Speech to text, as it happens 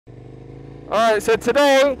Alright, so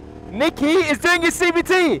today, Nicky is doing his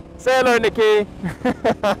CBT. Say hello, Nicky.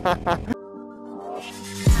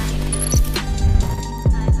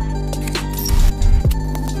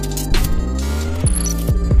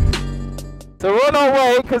 So we're on our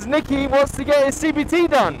way because Nicky wants to get his CBT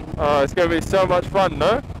done. Oh, it's going to be so much fun,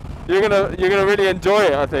 no? You're gonna really enjoy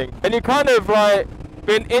it, I think. And you kind of like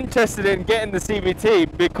been interested in getting the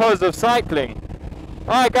CBT because of cycling.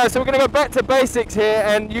 Alright guys, so we're going to go back to basics here,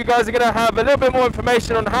 and you guys are going to have a little bit more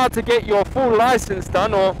information on how to get your full license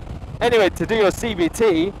done, or anyway, to do your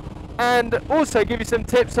CBT, and also give you some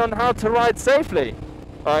tips on how to ride safely.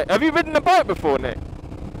 Alright, have you ridden a bike before, Nick?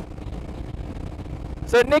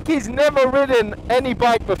 So Nicky's never ridden any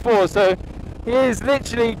bike before, so he is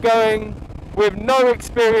literally going with no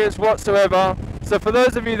experience whatsoever. So for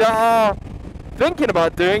those of you that are thinking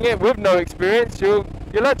about doing it with no experience, you'll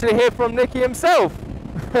actually hear from Nicky himself.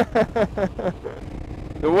 The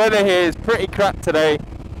weather here is pretty crap today.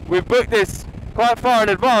 We've booked this quite far in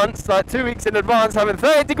advance, like 2 weeks in advance, having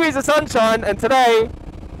 30 degrees of sunshine, and today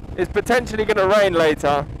is potentially going to rain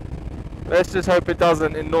later. Let's just hope it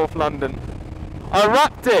doesn't in North London. I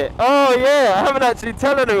wrapped it. Oh yeah, I haven't actually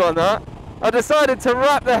told anyone that. I decided to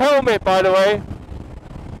wrap the helmet, by the way.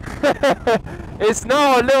 It's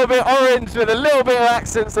now a little bit orange with a little bit of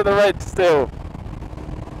accents of the red still.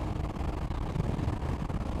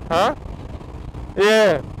 Huh?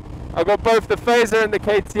 Yeah. I've got both the Phaser and the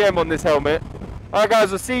KTM on this helmet. Alright guys,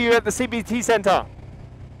 we'll see you at the CBT Centre.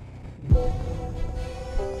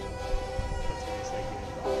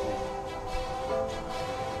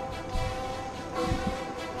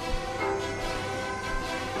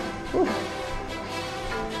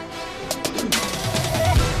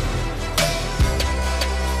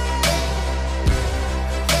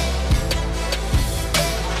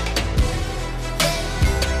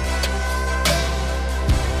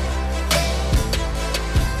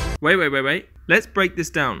 Wait. Let's break this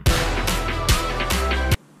down.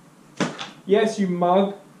 Yes, you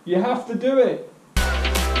mug. You have to do it.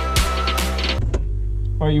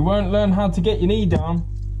 Well, you won't learn how to get your knee down.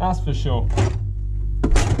 That's for sure.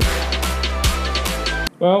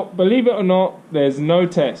 Well, believe it or not, there's no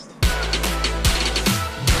test.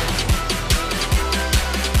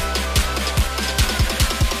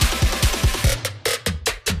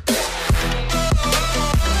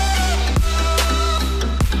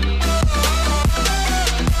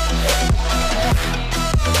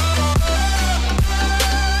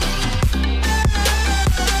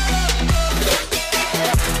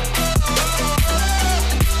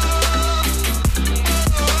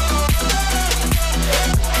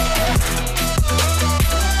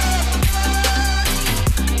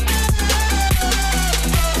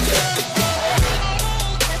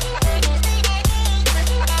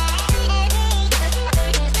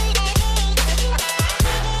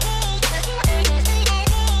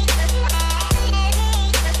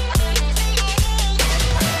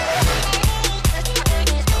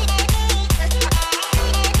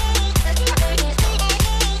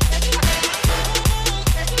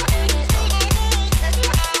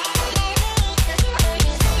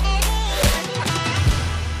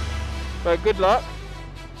 But good luck.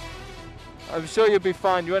 I'm sure you'll be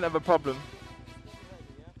fine. You won't have a problem.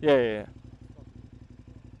 Yeah.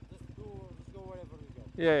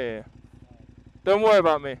 Yeah. Don't worry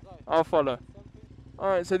about me. I'll follow.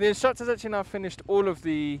 Alright, so the instructor's actually now finished all of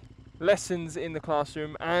the lessons in the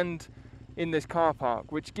classroom and in this car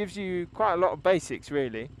park, which gives you quite a lot of basics,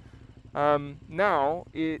 really. Now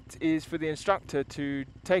it is for the instructor to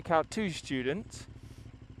take out 2 students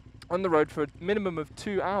on the road for a minimum of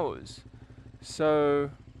 2 hours.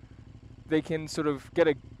 So they can sort of get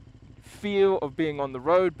a feel of being on the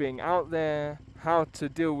road, being out there, how to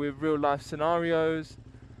deal with real life scenarios,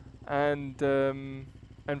 and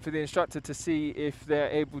for the instructor to see if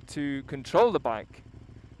they're able to control the bike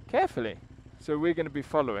carefully. So we're going to be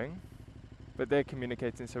following, but they're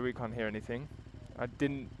communicating, so we can't hear anything. I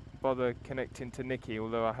didn't bother connecting to Nicky,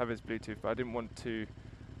 although I have his Bluetooth, but I didn't want to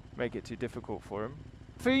make it too difficult for him.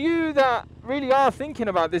 For you that really are thinking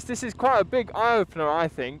about this, this is quite a big eye-opener, I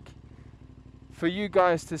think, for you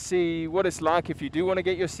guys to see what it's like if you do want to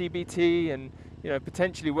get your CBT and, you know,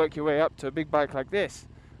 potentially work your way up to a big bike like this.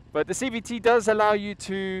 But the CBT does allow you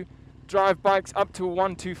to drive bikes up to a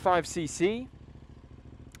 125cc,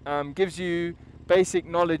 gives you basic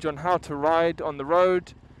knowledge on how to ride on the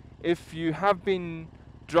road. If you have been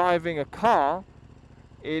driving a car,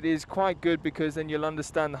 it is quite good because then you'll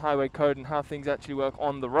understand the highway code and how things actually work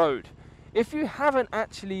on the road. If you haven't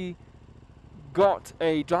actually got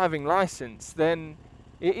a driving license, then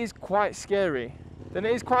it is quite scary.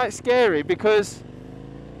 Because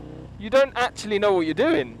you don't actually know what you're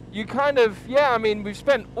doing. You kind of, yeah, I mean, we've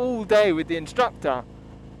spent all day with the instructor,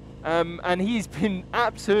 and he's been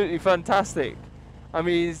absolutely fantastic. I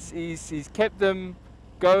mean, he's kept them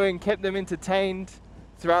going, kept them entertained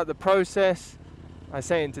throughout the process. I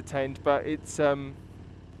say entertained, but it's, I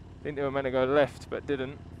think they were meant to go left, but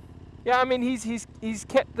didn't. Yeah, I mean, he's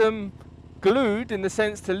kept them glued in the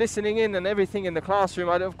sense to listening in and everything in the classroom.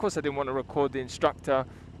 Of course, I didn't want to record the instructor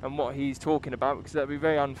and what he's talking about because that would be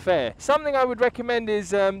very unfair. Something I would recommend is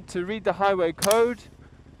to read the highway code,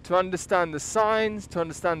 to understand the signs, to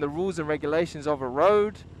understand the rules and regulations of a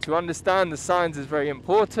road. To understand the signs is very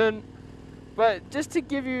important. But just to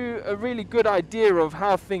give you a really good idea of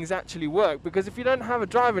how things actually work, because if you don't have a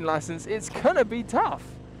driving license, it's gonna be tough.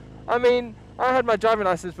 I mean, I had my driving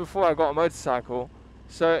license before I got a motorcycle,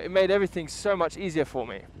 so it made everything so much easier for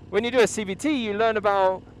me. When you do a CBT, you learn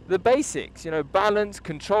about the basics, you know, balance,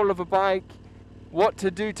 control of a bike, what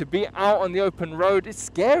to do to be out on the open road. It's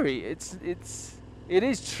scary, it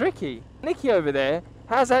is tricky. Nicky over there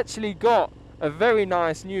has actually got a very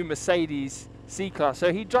nice new Mercedes C-Class,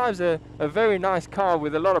 so he drives a very nice car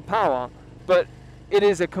with a lot of power, but it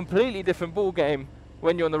is a completely different ball game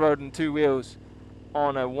when you're on the road on two wheels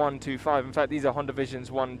on a 125. In fact, these are Honda Vision's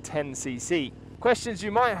 110cc. Questions you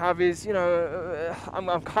might have is, you know,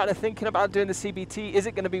 I'm kind of thinking about doing the CBT. Is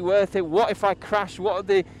it going to be worth it? What if I crash? What are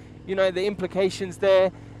the, you know, the implications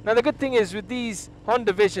there? Now, the good thing is with these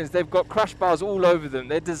Honda Visions, they've got crash bars all over them.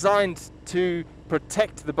 They're designed to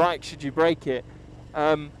protect the bike should you break it.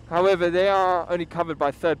 However, they are only covered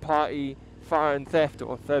by third-party fire and theft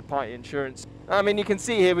or third-party insurance. I mean, you can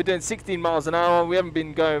see here we're doing 16 miles an hour. We haven't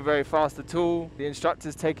been going very fast at all. The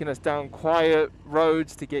instructor's taking us down quiet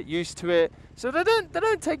roads to get used to it. So they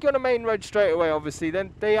don't take you on a main road straight away, obviously.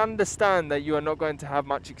 Then they understand that you are not going to have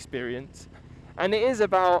much experience. And it is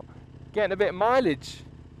about getting a bit of mileage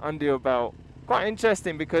under your belt. Quite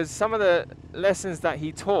interesting because some of the lessons that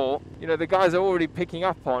he taught, you know, the guys are already picking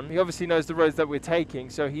up on. He obviously knows the roads that we're taking,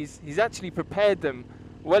 so he's actually prepared them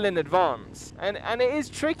well in advance. And it is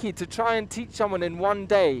tricky to try and teach someone in one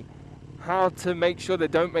day how to make sure they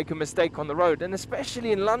don't make a mistake on the road, and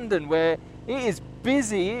especially in London where it is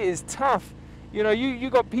busy, it is tough. You know, you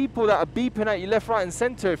got people that are beeping at you left, right and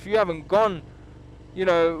center if you haven't gone, you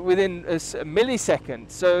know, within a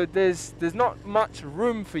millisecond. So there's not much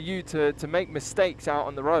room for you to make mistakes out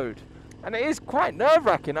on the road. And it is quite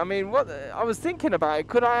nerve-wracking. I mean, what I was thinking about it,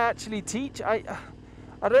 could I actually teach? I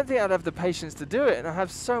don't think I'd have the patience to do it, and I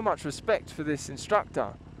have so much respect for this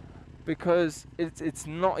instructor because it's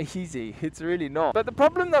not easy. It's really not. But the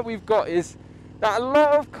problem that we've got is that a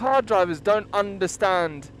lot of car drivers don't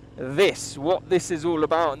understand what this is all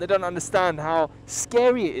about, and they don't understand how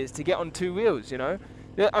scary it is to get on two wheels, you know.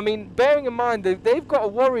 I mean, bearing in mind that they've got to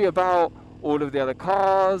worry about all of the other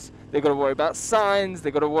cars, they've got to worry about signs,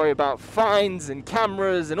 they've got to worry about fines and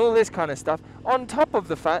cameras and all this kind of stuff, on top of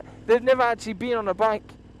the fact they've never actually been on a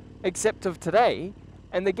bike except of today,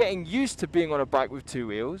 and they're getting used to being on a bike with two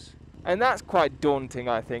wheels, and that's quite daunting,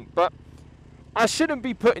 I think. But I shouldn't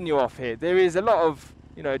be putting you off here. There is a lot of,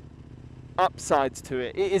 you know, upsides to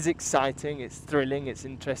it. It is exciting, it's thrilling, it's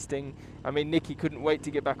interesting. I mean, Nicky couldn't wait to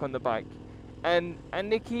get back on the bike, and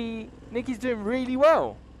Nicky's doing really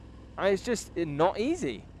well. It's just not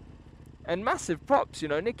easy, and massive props. You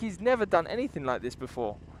know, Nicky's never done anything like this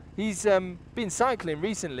before. He's been cycling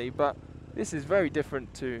recently, but this is very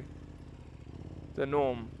different to the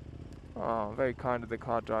norm. Oh, very kind of the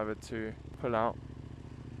car driver to pull out,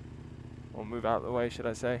 or move out of the way, should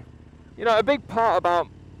I say. You know, a big part about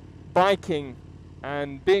biking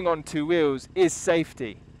and being on two wheels is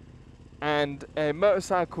safety, and a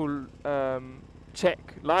motorcycle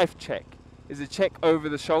life check is a check over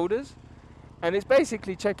the shoulders, and it's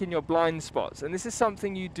basically checking your blind spots, and this is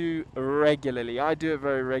something you do regularly. I do it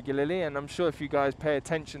very regularly, and I'm sure if you guys pay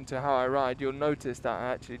attention to how I ride, you'll notice that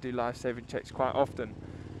I actually do life-saving checks quite often.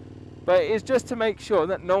 But it's just to make sure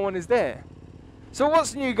that no one is there. So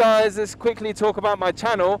what's new, guys? Let's quickly talk about my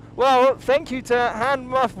channel. Well, thank you to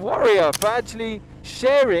Handmuff Warrior for actually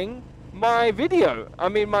sharing my video. I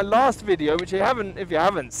mean, my last video, which if you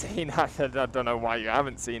haven't seen, I don't know why you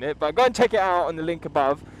haven't seen it, but go and check it out on the link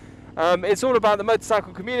above. It's all about the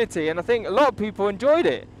motorcycle community, and I think a lot of people enjoyed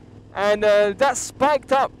it. And that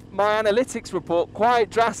spiked up my analytics report quite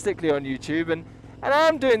drastically on YouTube, and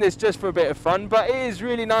I'm doing this just for a bit of fun, but it is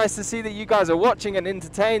really nice to see that you guys are watching and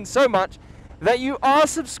entertained so much that you are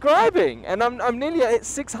subscribing, and I'm nearly at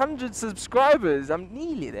 600 subscribers. I'm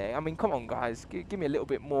nearly there. I mean, come on, guys, give me a little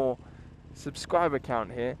bit more subscriber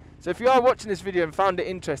count here. So if you are watching this video and found it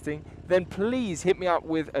interesting, then please hit me up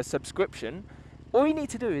with a subscription. all you need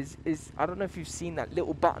to do is I don't know if you've seen that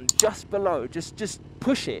little button just below. Just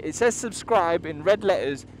push it. It says subscribe in red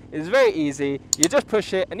letters. It's very easy. You just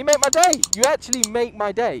push it and you make my day. You actually make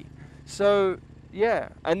my day. So yeah,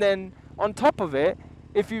 and then on top of it,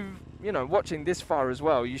 if you've watching this far as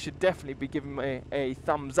well, you should definitely be giving me a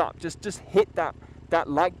thumbs up. Just hit that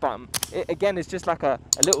like button. Again, it's just like a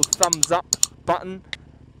little thumbs up button,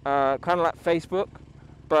 kind of like Facebook,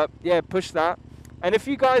 but yeah, push that. And if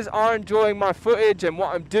you guys are enjoying my footage and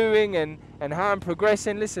what I'm doing and how I'm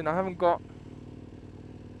progressing, listen, I haven't got...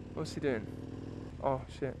 What's he doing? Oh,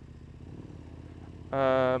 shit.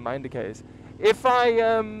 My indicators. If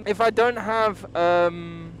I don't have...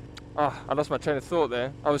 I lost my train of thought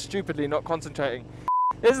there. I was stupidly not concentrating.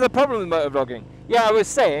 This is the problem with motovlogging. Yeah, I was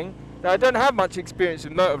saying that I don't have much experience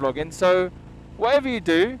with motovlogging, so whatever you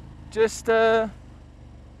do, just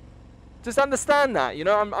understand that,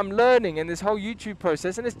 I'm learning in this whole YouTube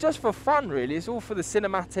process, and it's just for fun, really. It's all for the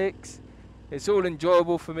cinematics. It's all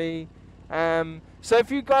enjoyable for me. So if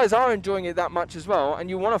you guys are enjoying it that much as well, and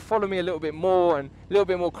you want to follow me a little bit more and a little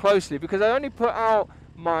bit more closely, because I only put out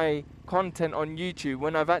my content on YouTube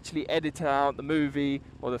when I've actually edited out the movie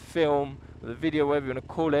or the film or the video, whatever you want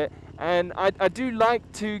to call it, and I do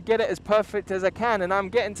like to get it as perfect as I can, and I'm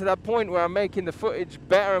getting to that point where I'm making the footage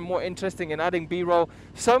better and more interesting and adding B-roll,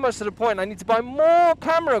 so much to the point I need to buy more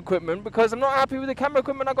camera equipment because I'm not happy with the camera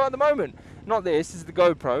equipment I got at the moment. Not this is the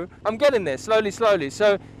GoPro. I'm getting there slowly.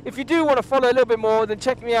 So if you do want to follow a little bit more, then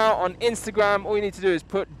check me out on Instagram. All you need to do is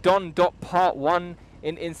put don.part1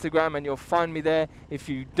 in Instagram and you'll find me there. If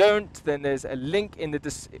you don't, then there's a link in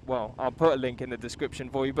the well, I'll put a link in the description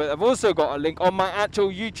for you, but I've also got a link on my actual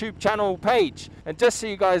YouTube channel page. And just so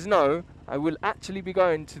you guys know, I will actually be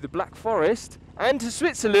going to the Black Forest and to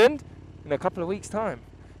Switzerland in a couple of weeks' time.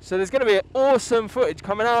 So there's going to be an awesome footage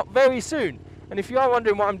coming out very soon. And if you are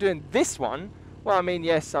wondering why I'm doing this one, well, I mean,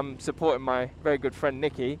 yes, I'm supporting my very good friend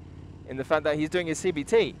Nicky in the fact that he's doing his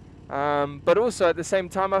CBT. But also at the same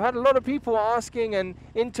time, I've had a lot of people asking and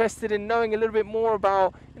interested in knowing a little bit more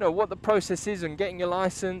about, what the process is and getting your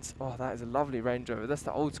license. Oh, that is a lovely Range Rover. That's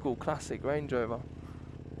the old school classic Range Rover.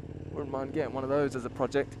 Wouldn't mind getting one of those as a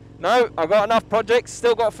project. No, I've got enough projects.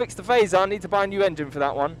 Still got to fix the phaser. I need to buy a new engine for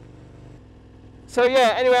that one. So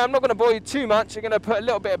yeah, anyway, I'm not going to bore you too much. I'm going to put a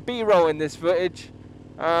little bit of B-roll in this footage.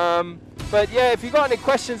 But yeah, if you've got any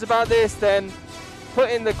questions about this, then put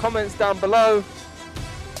in the comments down below.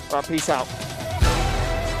 Well, peace out.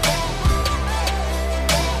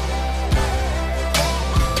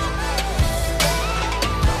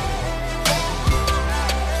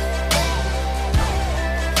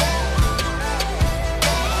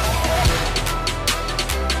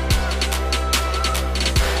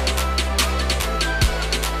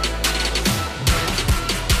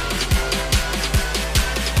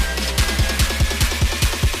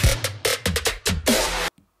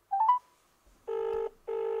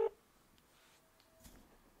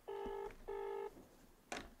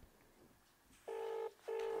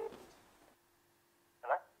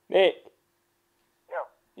 Nick.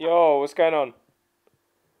 Yo, what's going on?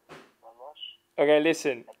 Okay,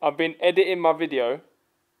 listen, I've been editing my video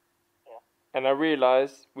and I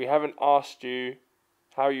realised we haven't asked you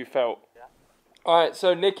how you felt. Alright,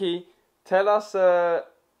 so Nicky, tell us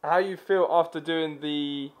how you feel after doing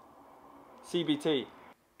the CBT.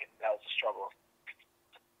 That was a struggle,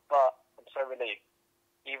 but I'm so relieved.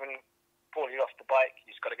 Even falling off the bike,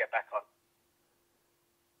 you just got to get back on.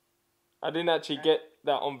 I didn't actually get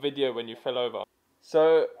that on video when you fell over.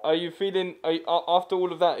 So, are you feeling, after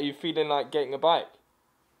all of that, are you feeling like getting a bike?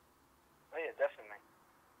 Oh yeah, definitely.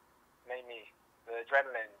 Made me, the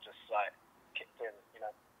adrenaline just like kicked in,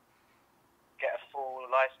 get a full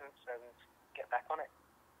license and get back on it.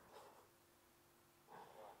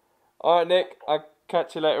 Alright Nick, I'll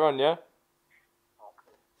catch you later on, yeah?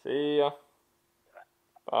 Okay. See ya.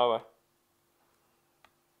 Bye bye.